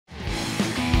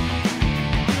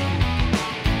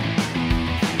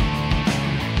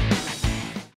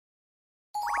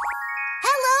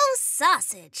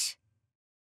sausage.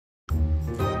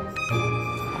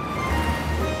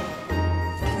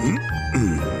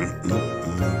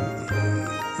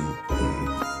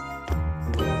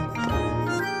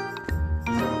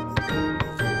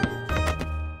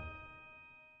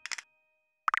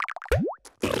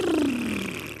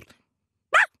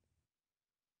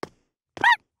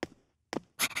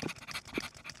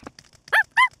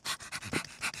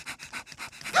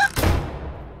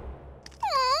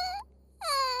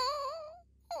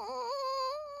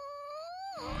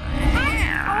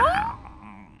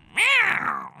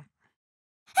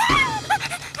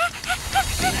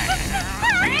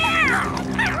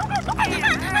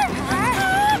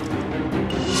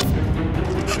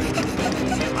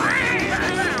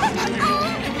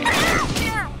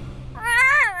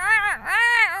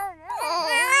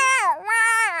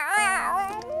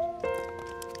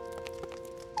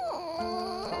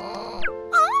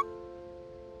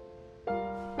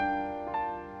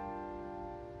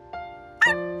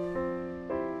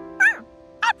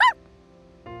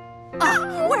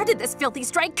 Where did this filthy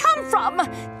stray come from?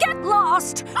 Get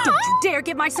lost! Don't you dare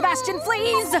give my Sebastian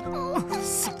fleas!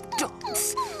 Some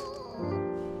dogs.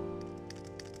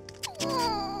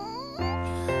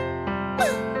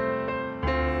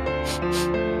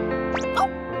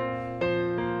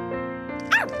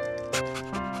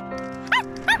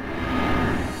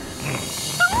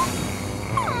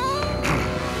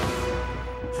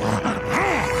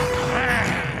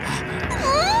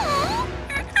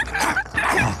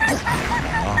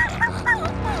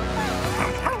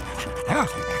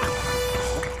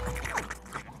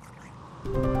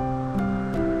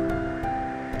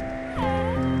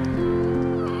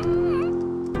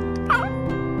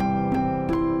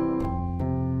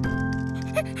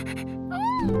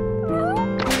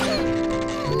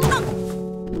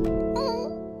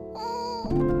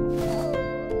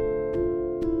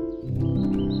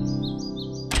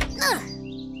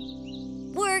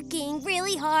 Working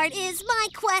really hard is my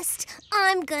quest.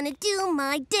 I'm gonna do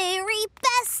my dairy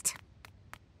best.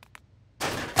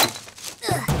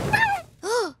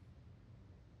 Oh,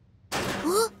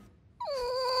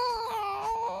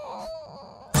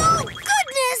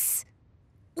 goodness!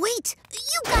 Wait,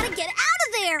 you gotta get out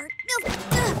of there!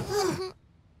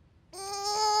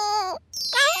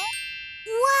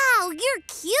 Wow, you're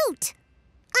cute!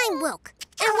 I'm Wilk,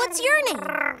 and what's your name?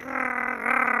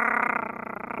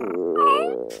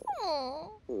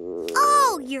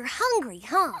 Oh, you're hungry,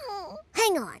 huh?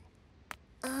 Hang on.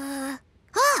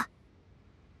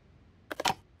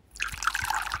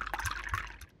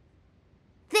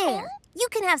 There, you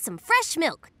can have some fresh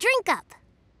milk. Drink up.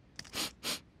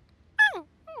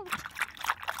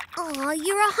 Aw,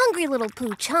 you're a hungry little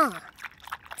pooch, huh?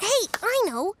 Hey, I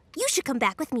know. You should come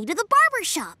back with me to the barber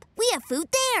shop. We have food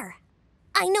there.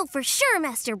 I know for sure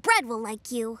Master Bread will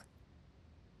like you.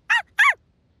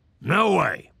 No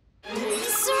way.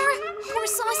 Please, sir? Poor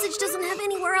Sausage doesn't have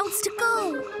anywhere else to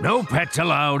go. No pets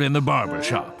allowed in the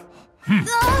barbershop.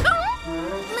 Master,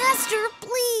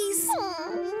 please.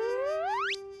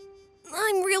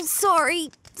 I'm real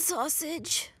sorry,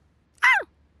 Sausage.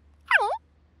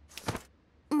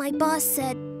 My boss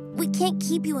said we can't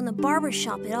keep you in the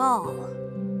barbershop at all.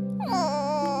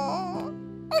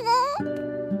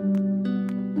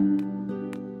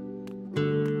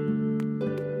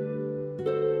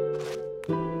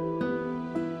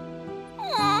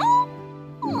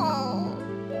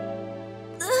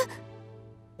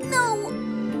 No!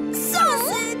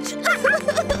 Sausage!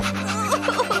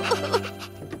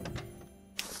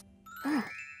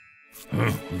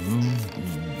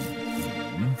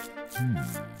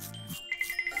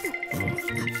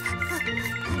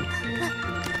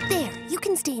 There, you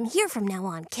can stay in here from now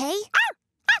on, Kay?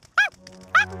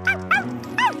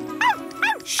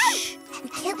 Shh! We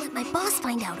can't let my boss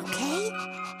find out, okay?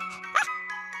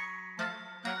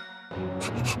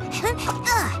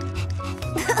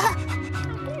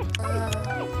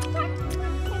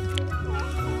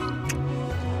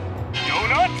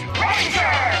 Donut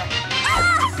Ranger!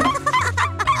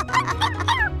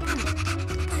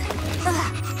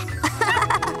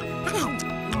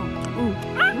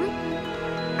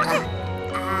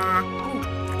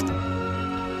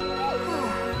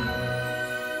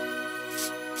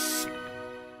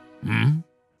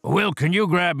 Will, can you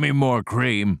grab me more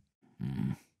cream?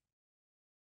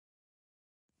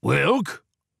 Wilk?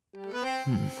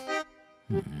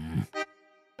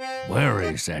 Where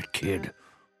is that kid?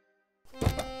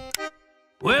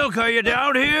 Wilk, are you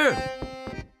down here?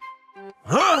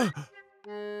 Huh?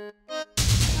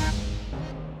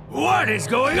 What is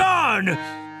going on?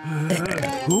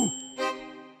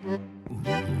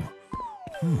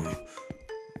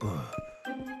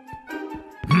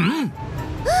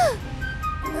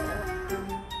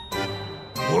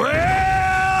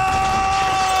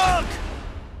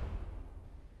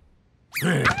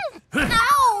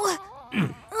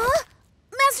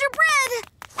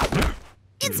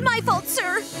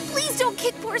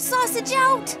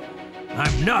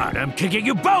 I'm not. I'm kicking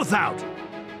you both out.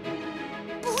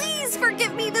 Please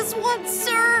forgive me this once,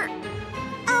 sir.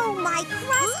 Oh, my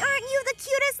crush, aren't you the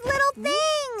cutest little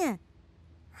thing?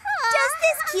 Does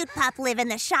this cute pup live in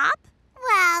the shop?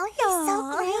 Wow, he's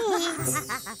so great.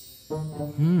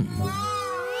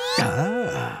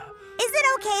 Is it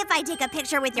okay if I take a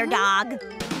picture with your dog?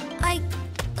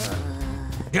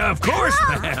 Of course,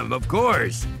 ma'am, of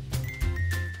course.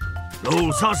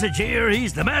 Old Sausage here,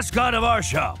 he's the mascot of our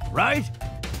shop, right?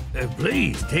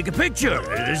 Please, take a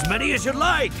picture, as many as you'd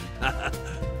like.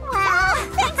 Wow,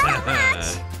 thanks so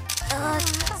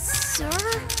much. Sir?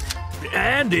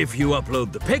 And if you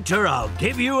upload the picture, I'll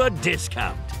give you a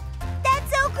discount.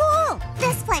 That's so cool.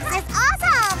 This place is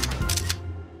awesome.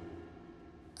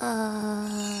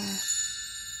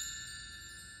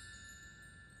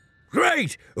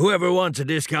 Great! Whoever wants a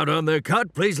discount on their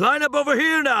cut, please line up over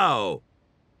here now.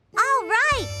 All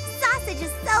right. Sausage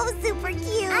is so super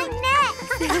cute. I'm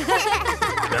next.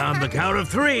 On the count of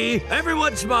 3,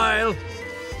 everyone smile.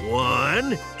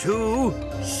 1, 2,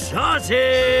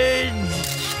 sausage!